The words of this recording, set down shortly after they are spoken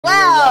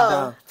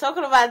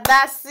Talking about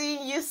that,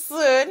 seeing you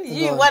soon.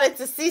 You wanted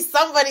to see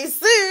somebody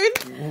soon.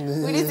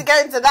 We need to go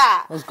into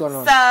that. What's going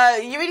on?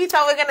 So, you really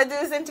thought we're going to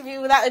do this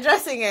interview without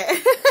addressing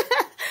it?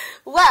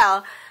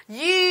 Well,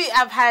 you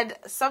have had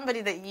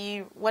somebody that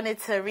you wanted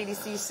to really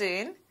see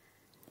soon.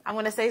 I'm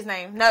going to say his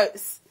name.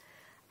 Notes.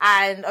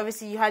 And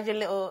obviously you had your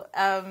little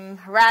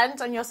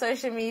rant on your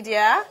social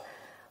media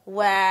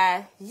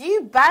where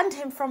you banned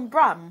him from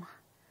Brum.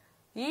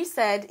 You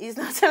said he's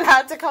not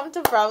allowed to come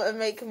to Brum and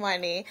make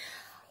money.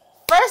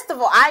 First of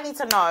all, I need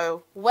to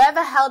know, where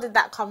the hell did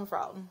that come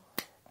from?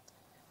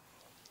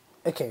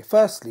 Okay,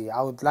 firstly,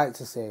 I would like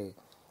to say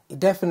it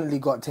definitely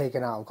got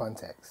taken out of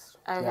context.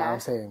 Okay. You know what I'm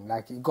saying?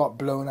 Like, it got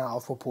blown out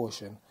of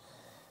proportion.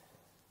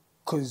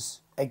 Because,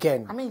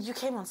 again... I mean, you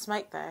came on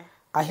Smike, though.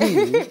 I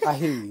hear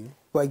you.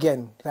 But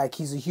again, like,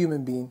 he's a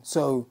human being.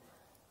 So,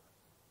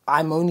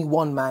 I'm only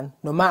one man.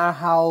 No matter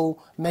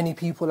how many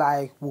people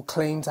I will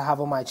claim to have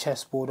on my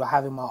chessboard or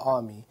have in my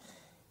army,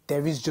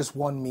 there is just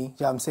one me, you know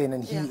what I'm saying?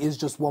 And he is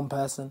just one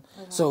person.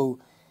 So,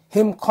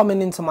 him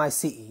coming into my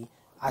city,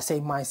 I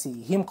say my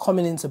city, him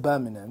coming into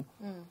Birmingham,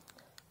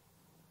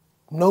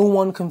 no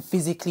one can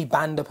physically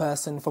ban the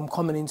person from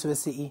coming into a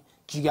city.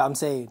 Do you get what I'm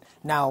saying?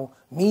 Now,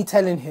 me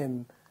telling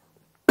him,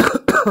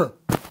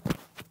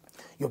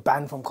 you're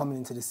banned from coming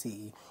into the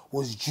city,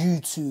 was due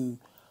to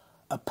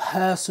a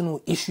personal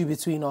issue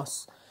between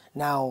us.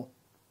 Now...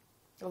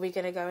 Are we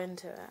going to go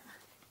into it?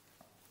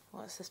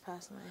 What's this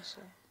personal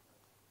issue?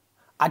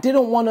 I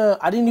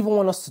didn't even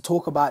want us to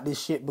talk about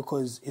this shit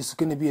because it's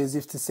going to be as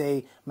if to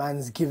say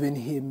man's giving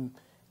him,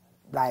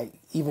 like,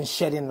 even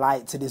shedding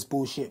light to this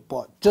bullshit.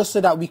 But just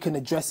so that we can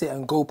address it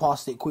and go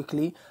past it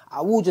quickly,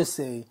 I will just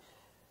say,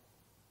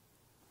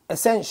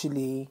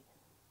 essentially...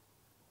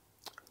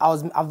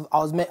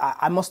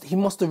 he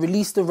must have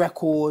released the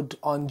record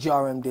on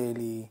GRM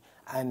Daily,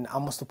 and I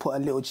must have put a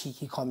little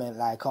cheeky comment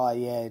like, "Oh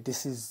yeah,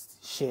 this is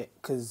shit,"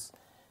 because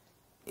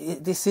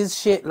this is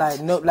shit.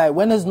 Like, no, like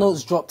when has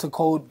Notes dropped a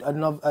good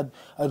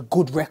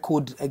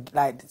record?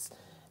 Like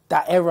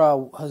that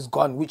era has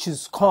gone, which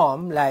is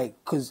calm. Like,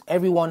 because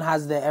everyone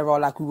has their era,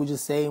 like we were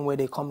just saying, where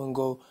they come and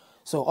go.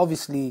 So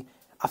obviously,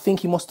 I think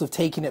he must have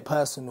taken it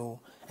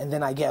personal, and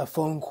then I get a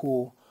phone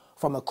call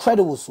from a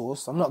credible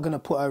source. I'm not gonna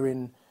put her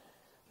in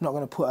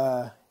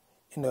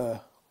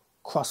a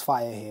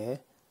crossfire here.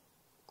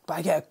 But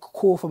I get a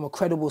call from a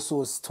credible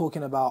source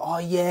talking about, oh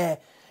yeah,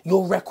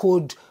 your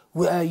record,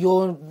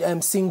 your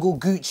single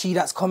Gucci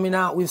that's coming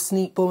out with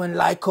Sneakbo and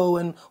Lyco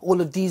and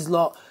all of these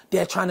lot,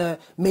 they're trying to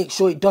make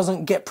sure it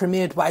doesn't get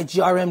premiered by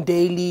GRM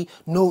Daily.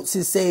 Notes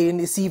is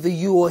saying it's either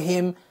you or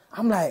him.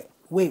 I'm like,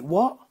 wait,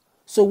 what?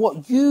 So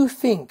what you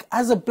think,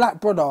 as a black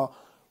brother,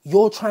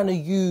 you're trying to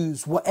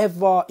use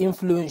whatever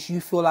influence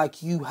you feel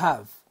like you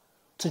have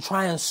to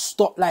try and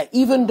stop, like,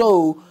 even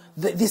though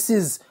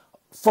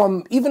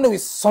even though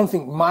it's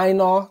something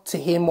minor to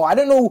him, or I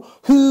don't know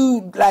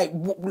who, like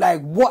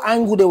what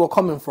angle they were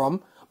coming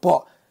from,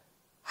 but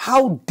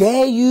how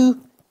dare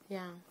you?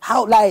 Yeah.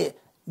 How, like,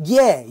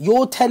 yeah,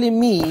 you're telling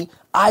me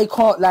I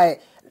can't,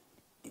 like,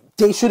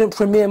 they shouldn't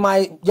premiere my,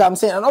 you know what I'm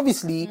saying? And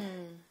obviously,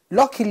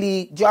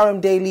 luckily,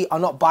 GRM Daily are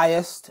not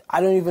biased.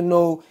 I don't even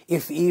know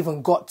if it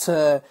even got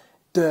to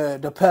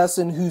the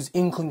person who's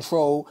in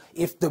control,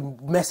 if the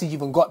message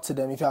even got to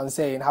them, if you know what I'm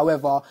saying.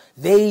 However,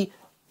 they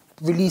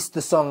released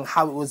the song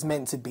how it was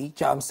meant to be, do you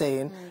know what I'm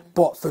saying?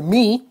 But for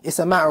me, it's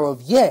a matter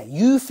of, yeah,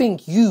 you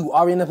think you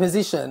are in a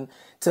position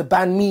to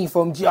ban me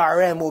from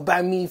GRM or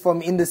ban me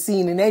from in the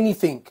scene in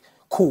anything,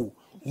 cool.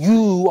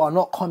 You are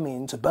not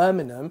coming to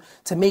Birmingham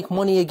to make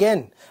money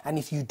again. And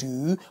if you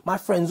do, my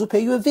friends will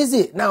pay you a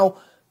visit. Now,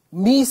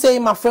 me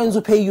saying my friends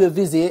will pay you a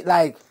visit,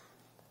 like,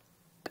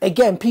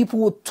 again,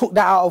 people took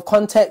that out of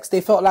context.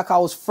 They felt like I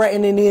was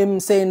threatening him,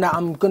 saying that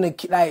I'm gonna,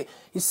 like,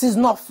 it's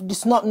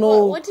not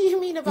no... What do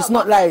you mean about it's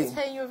not like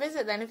paying you a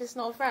visit then, if it's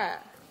not a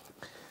threat?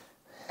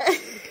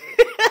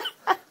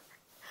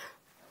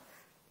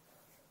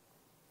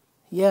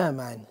 Yeah,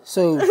 man.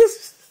 So,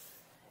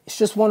 it's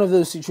just one of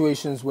those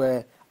situations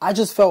where I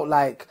just felt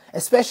like,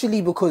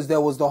 especially because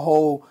there was the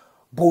whole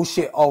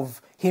bullshit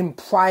of him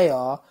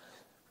prior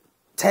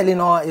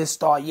telling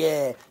artists,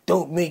 yeah,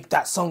 don't make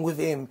that song with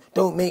him,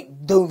 don't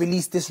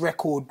release this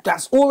record.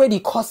 That's already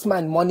cost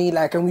man money,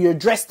 like, and we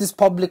address this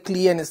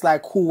publicly, and it's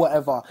like, cool,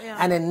 whatever. Yeah.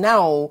 And then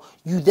now,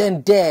 you then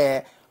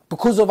dare,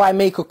 because of I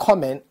make a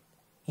comment,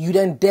 you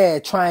then dare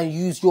try and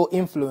use your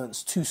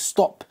influence to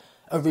stop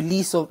a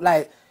release of,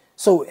 like,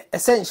 so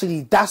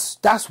essentially,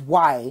 that's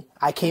why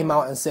I came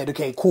out and said,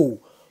 okay,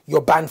 cool, you're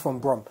banned from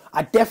Brum.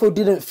 I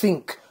definitely didn't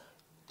think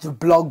the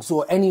blogs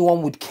or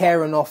anyone would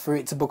care enough for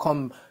it to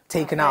become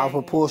taken out of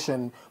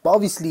proportion. But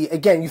obviously,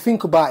 again, you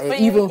think about it,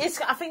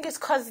 I think it's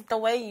because the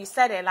way you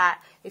said it, like,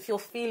 if you're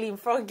feeling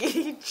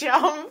froggy,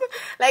 jump.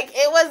 Like,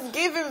 it was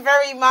given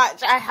very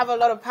much, I have a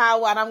lot of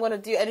power and I'm going to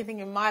do anything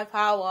in my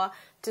power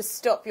to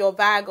stop your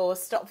bag or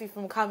stop you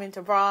from coming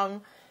to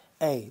Brum.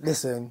 Hey,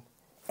 listen,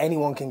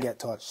 anyone can get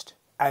touched.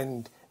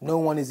 And no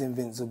one is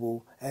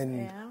invincible.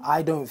 And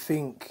I don't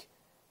think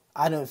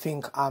I'm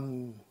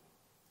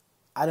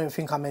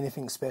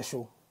anything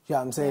special. You know You know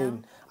what I'm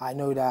saying? Yeah. I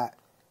know that,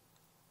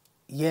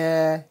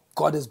 yeah,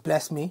 God has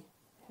blessed me.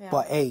 Yeah.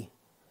 But, hey,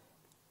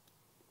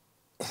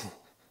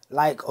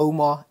 like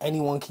Omar,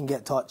 anyone can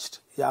get touched.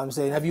 You know what I'm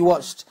saying? Have you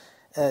watched,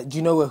 do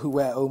you know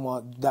where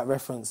Omar, that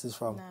reference is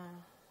from? No.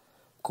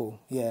 Cool.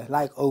 Yeah,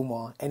 like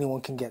Omar,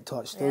 anyone can get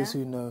touched. Those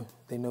who know,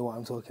 they know what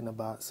I'm talking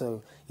about.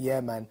 So,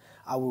 yeah, man,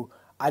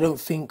 I don't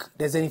think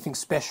there's anything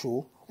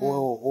special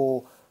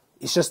or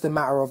it's just a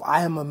matter of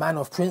I am a man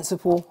of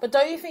principle. But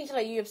don't you think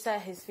like you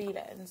upset his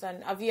feelings?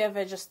 And have you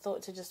ever just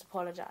thought to just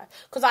apologise?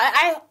 Because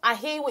I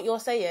hear what you're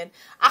saying.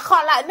 I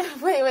can't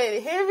no,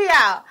 wait, hear me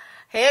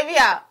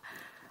out.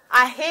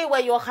 I hear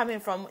where you're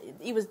coming from.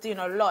 He was doing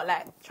a lot,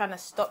 like trying to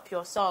stop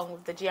your song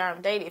with the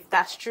GRM Daily, if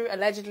that's true,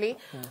 allegedly.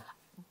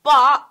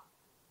 But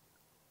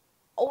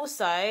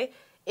also,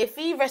 if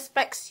he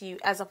respects you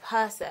as a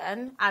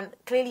person, and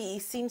clearly he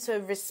seems to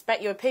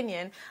respect your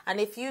opinion, and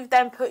if you've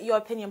then put your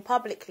opinion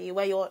publicly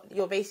where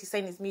you're basically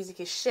saying his music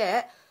is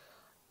shit,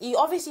 you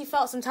obviously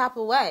felt some type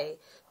of way.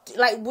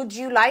 Like, would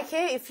you like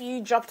it if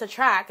you dropped a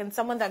track and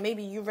someone that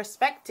maybe you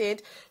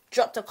respected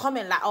dropped a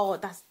comment like, oh,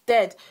 that's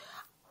dead?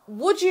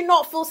 Would you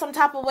not feel some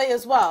type of way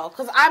as well?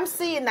 Because I'm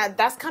seeing that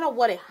that's kind of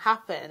what it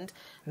happened,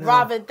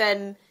 rather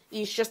than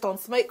he's just on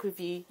smoke with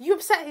you. You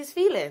upset his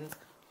feelings.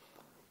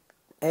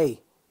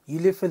 Hey, you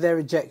live for their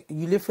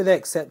you live for their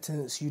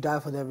acceptance, you die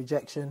for their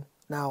rejection.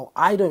 Now,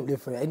 I don't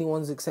live for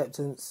anyone's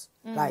acceptance.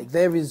 Like,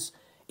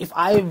 if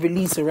I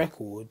release a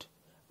record,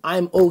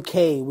 I'm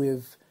okay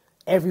with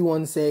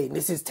everyone saying,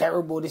 this is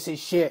terrible, this is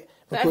shit.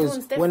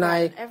 Because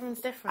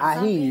everyone's different.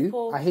 I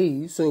hear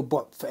you. So,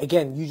 but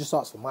again, you just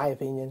asked for my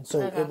opinion.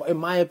 So, in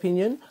my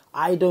opinion,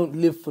 I don't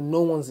live for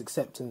no one's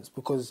acceptance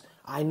because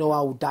I know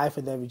I will die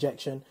for their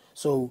rejection.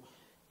 So,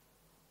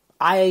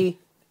 I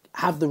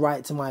have the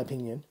right to my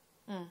opinion,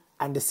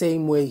 and the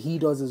same way he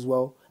does as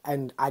well.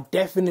 And I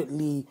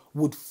definitely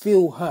would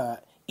feel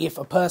hurt if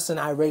a person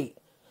I rate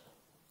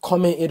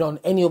commented on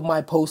any of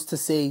my posts to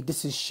say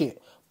this is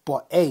shit.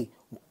 But hey,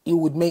 it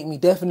would make me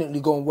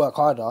definitely go and work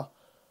harder.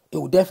 It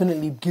will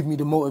definitely give me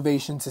the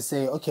motivation to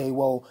say, okay,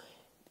 well,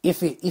 if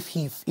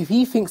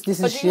he thinks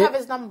this is shit... But do you have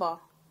his number?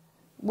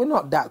 We're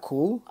not that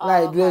cool.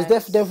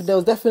 There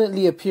was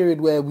definitely a period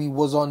where we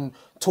was on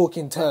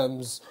talking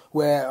terms,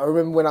 where I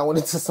remember when I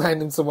wanted to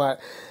sign him to my...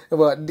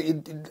 But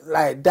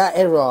that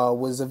era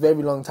was a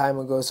very long time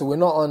ago, so we're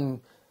not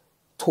on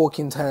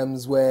talking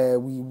terms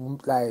where we,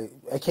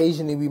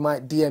 occasionally we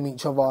might DM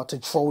each other to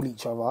troll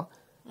each other.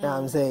 You know what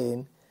I'm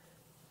saying?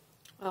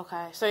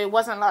 Okay, so it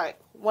wasn't like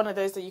one of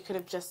those that you could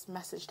have just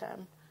messaged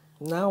him.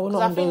 No, we're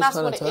not on those kind of terms. I think that's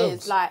what it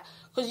is. Like,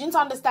 because you need to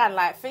understand,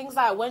 like, things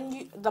like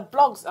the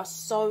blogs are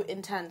so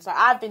intense. Like,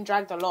 I've been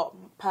dragged a lot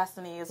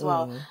personally as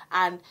well.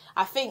 And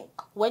I think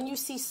when you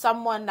see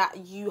someone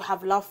that you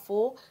have love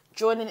for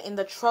joining in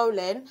the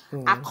trolling,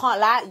 I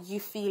can't lie, you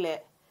feel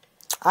it.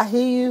 I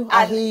hear you.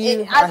 I hear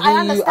you.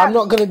 I'm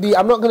not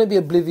gonna be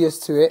oblivious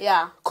to it.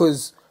 Yeah.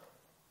 Because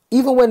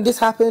even when this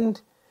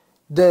happened,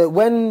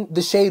 when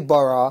the Shade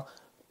Borough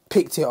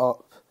picked it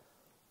up,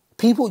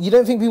 you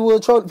don't think people will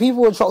troll?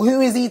 People will troll.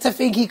 Who is he to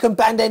think he can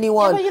ban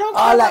anyone? Yeah, but you don't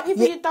care about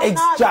people you don't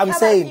know. I'm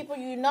saying, people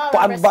you know.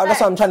 But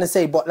that's what I'm trying to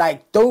say. But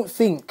don't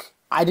think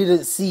I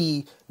didn't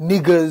see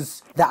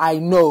niggas that I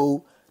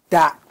know,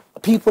 that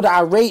people that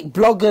I rate,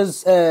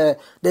 bloggers.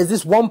 There's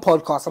this one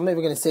podcast. I'm never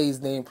going to say his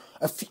name.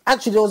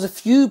 Actually, there was a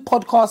few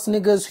podcast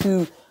niggas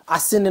who I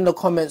seen in the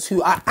comments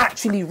who I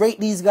actually rate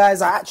these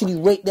guys. I actually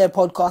rate their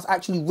podcast. I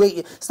actually rate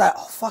it. It's like,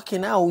 oh,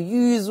 fucking hell,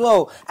 you as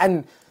well.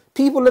 And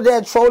people are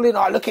there trolling,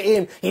 oh, look at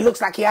him. He looks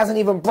like he hasn't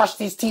even brushed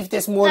his teeth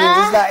this morning.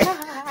 It's like,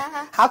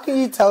 how can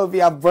you tell me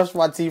I've brushed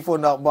my teeth or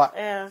not? But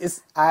I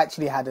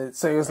actually hadn't.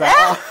 So it was like,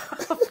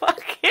 oh,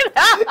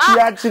 you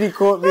actually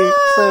caught me.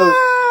 So,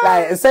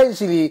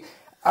 essentially,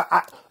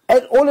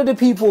 all of the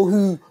people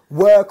who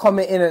were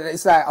commenting, and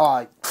it's like,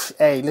 oh,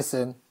 hey,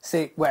 listen,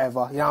 say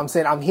whatever. You know what I'm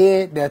saying? I'm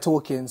here, they're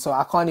talking. So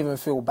I can't even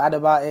feel bad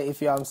about it, if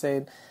you know what I'm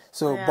saying.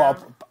 So,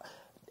 but...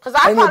 Because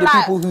I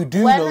can't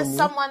when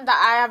someone that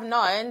I have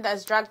known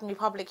that's dragged me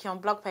publicly on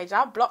blog page,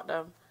 I'll block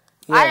them.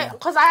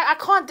 Because I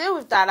can't deal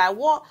with that. Like,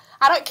 what?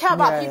 I don't care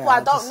about people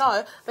I don't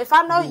know. But if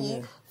I know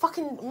you,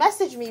 fucking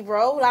message me,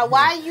 bro. Like,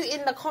 why are you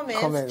in the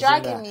comments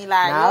dragging me?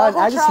 Like,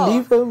 I just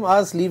leave them.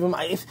 I just leave them.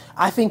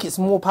 I think it's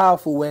more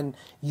powerful when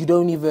you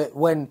don't even,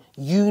 when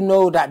you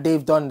know that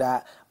they've done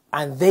that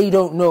and they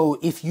don't know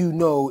if you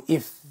know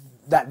if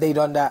that they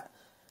done that.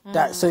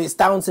 So it's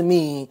down to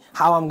me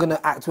how I'm gonna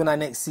act when I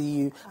next see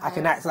you. I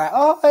can act like,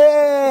 oh,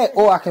 hey,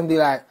 or I can be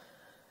like,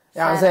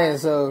 you know what I'm saying?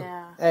 So,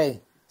 hey,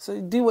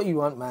 so do what you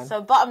want, man.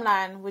 So bottom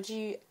line, would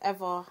you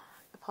ever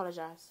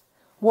apologise?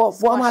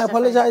 What am I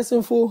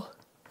apologising for?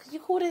 Because you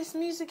call this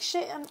music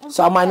shit.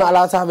 So am I not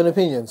allowed to have an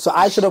opinion? So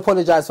I should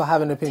apologise for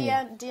having an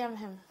opinion? DM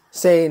him.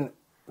 Saying,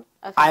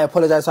 I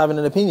apologise for having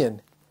an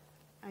opinion?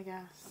 I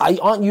guess.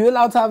 Aren't you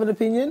allowed to have an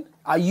opinion?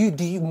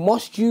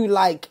 Must you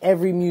like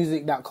every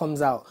music that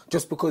comes out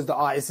just because the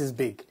artist is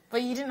big?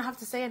 But you didn't have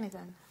to say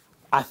anything.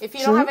 If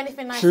you don't have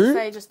anything nice to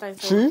say, just don't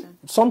say anything.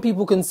 Some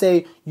people can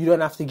say you don't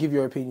have to give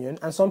your opinion,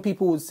 and some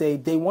people would say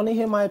they want to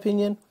hear my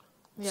opinion,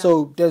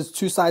 So there's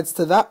two sides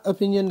to that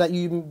opinion that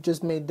you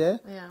just made there.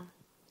 Yeah.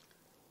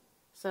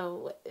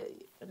 So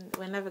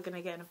we're never going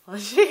to get an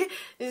apology.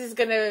 This is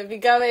going to be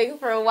going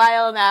for a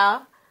while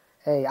now.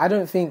 Hey, I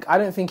don't think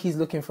he's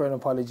looking for an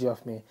apology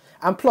off me.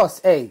 And plus,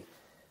 hey,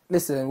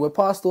 listen, we're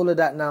past all of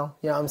that now.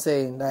 You know what I'm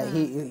saying? Like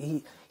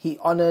he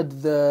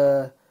honored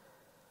the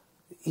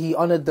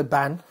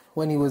ban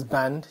when he was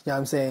banned. You know what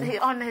I'm saying? He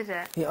honoured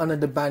it. He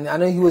honoured the ban. I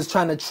know he was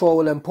trying to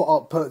troll and put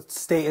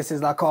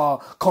statuses like, "Oh,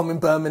 come in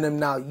Birmingham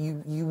now."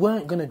 You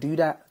weren't gonna do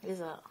that. Is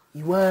that?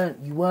 You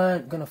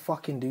weren't gonna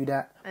fucking do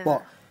that.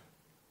 But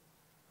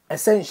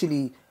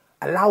essentially,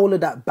 allow all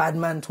of that bad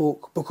man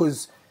talk,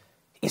 because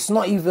it's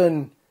not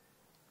even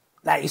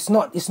like it's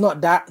not that. Do you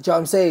know what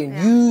I'm saying?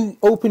 Yeah. You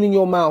opening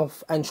your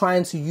mouth and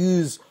trying to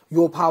use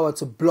your power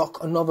to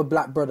block another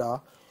black brother,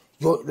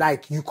 you're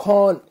like, you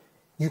can't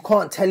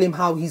tell him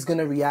how he's going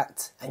to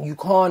react, and you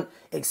can't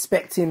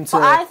expect him to...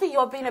 But I think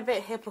you're being a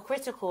bit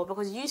hypocritical,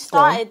 because you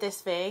started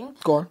this thing,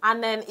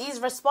 and then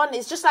he's responding.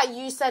 It's just like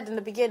you said in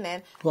the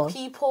beginning,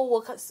 people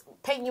will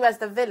paint you as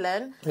the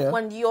villain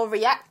when you're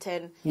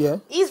reacting. Yeah.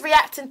 He's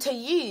reacting to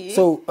you.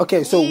 So,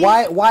 okay, so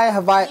why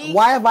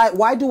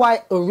do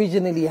I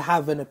originally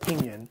have an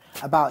opinion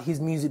about his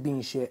music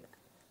being shit?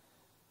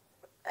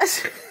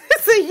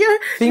 So you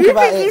think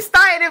he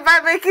started it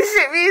by making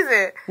shit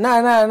music?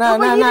 No, that's not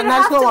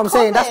what I'm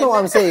saying. That's not what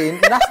I'm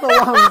saying. That's not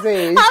what I'm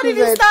saying. How did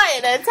he start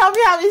it then? Tell me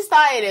how he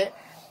started it.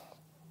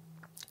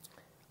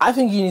 I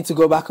think you need to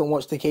go back and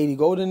watch the Katie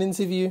Golden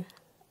interview.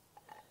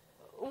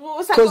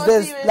 What's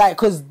that?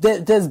 Because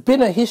there's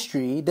been a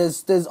history.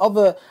 There's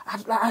other.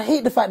 I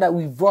hate the fact that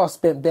we've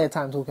spent bare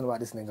time talking about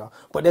this nigga,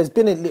 but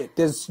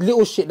there's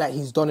little shit that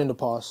he's done in the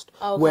past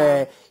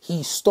where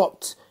he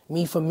stopped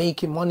me from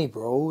making money,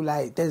 bro.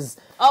 Like, there's...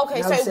 Okay,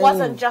 you know so it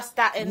wasn't just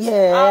that...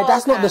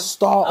 that's not the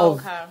start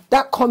of...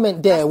 That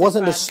comment there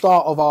wasn't the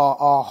start of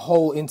our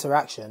whole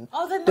interaction.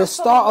 Oh, then the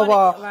start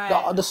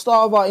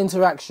of our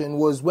interaction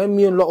was when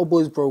me and Lotto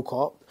Boys broke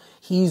up.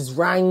 He's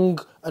rang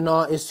an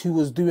artist who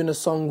was doing a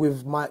song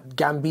with my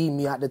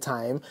Gambini at the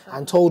time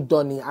and told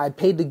Donny, I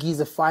paid the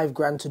geezer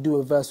 $5,000 to do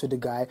a verse with the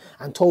guy,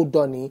 and told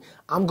Donny,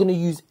 I'm going to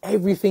use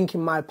everything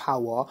in my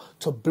power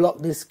to block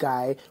this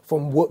guy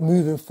from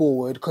moving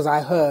forward, because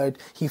I heard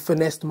he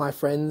finessed my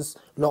friends,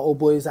 Lotto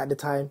Boys at the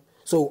time.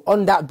 So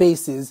on that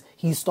basis,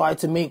 he started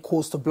to make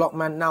calls to block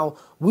man. Now,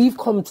 we've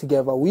come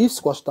together, we've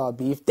squashed our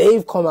beef.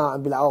 They've come out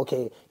and be like,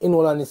 okay, in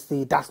all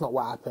honesty, that's not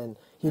what happened.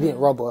 He didn't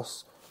rob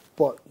us.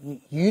 But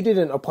you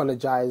didn't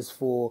apologise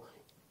for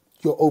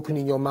your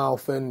opening your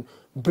mouth and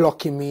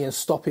blocking me and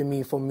stopping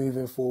me from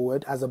moving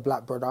forward as a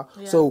black brother.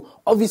 Yeah. So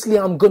obviously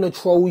I'm going to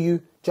troll you. Do you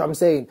know what I'm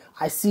saying?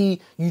 I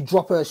see you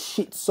drop a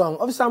shit song.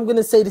 Obviously I'm going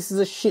to say this is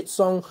a shit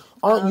song.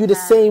 Aren't you the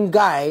same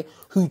guy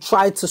who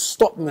tried to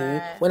stop me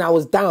when I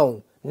was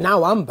down?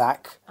 Now I'm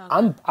back.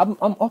 I'm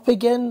up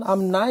again.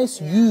 I'm nice.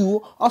 Yeah.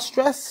 You are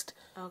stressed.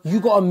 You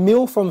got a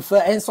mil from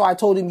 30. And so I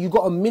told him, you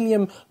got £1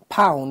 million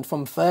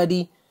from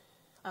 30.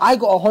 I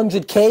got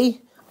 100K.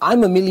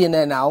 I'm a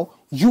millionaire now.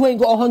 You ain't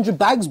got 100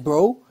 bags,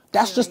 bro.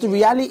 That's just the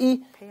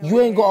reality.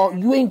 You ain't got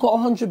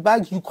 100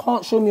 bags. You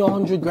can't show me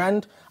 100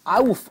 grand.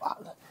 You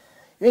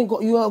ain't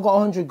got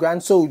 100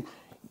 grand. So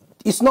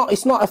it's not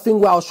a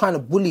thing where I was trying to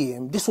bully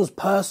him. This was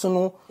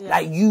personal. Yeah.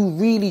 Like, you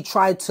really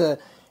tried to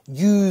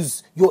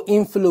use your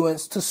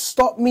influence to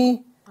stop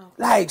me.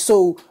 Like,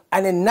 so,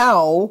 and then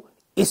now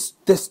it's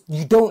this,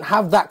 you don't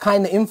have that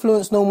kind of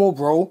influence no more,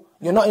 bro.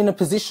 You're not in a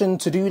position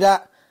to do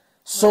that.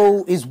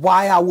 So is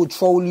why I would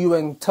troll you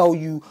and tell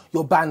you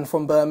you're banned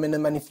from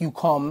Birmingham, and if you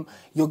come,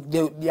 you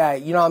know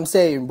what I'm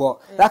saying. But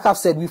like I've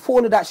said, we've put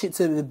all of that shit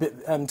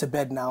to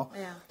bed now.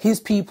 Yeah. His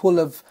people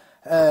have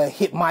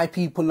hit my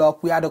people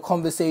up. We had a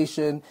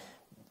conversation,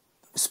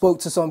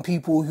 spoke to some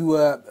people who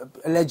were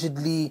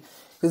allegedly,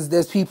 because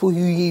there's people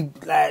who he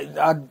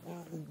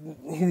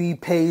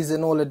pays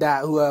and all of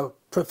that, who are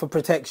for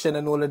protection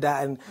and all of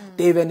that, and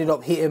they've ended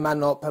up hitting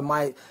man up, and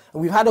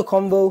we've had a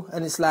convo,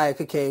 and it's like,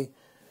 okay.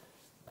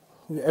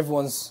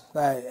 Everyone's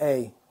like,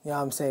 hey, you know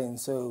what I'm saying?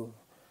 So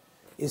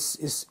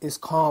it's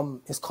calm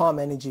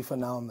energy for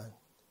now, man.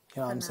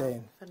 You know what I'm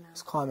saying?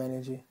 It's calm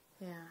energy.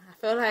 Yeah, I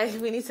feel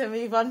like we need to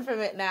move on from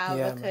it now,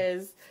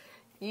 because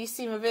you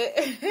seem a bit...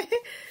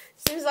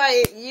 seems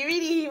like you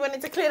really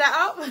wanted to clear that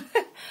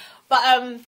up. But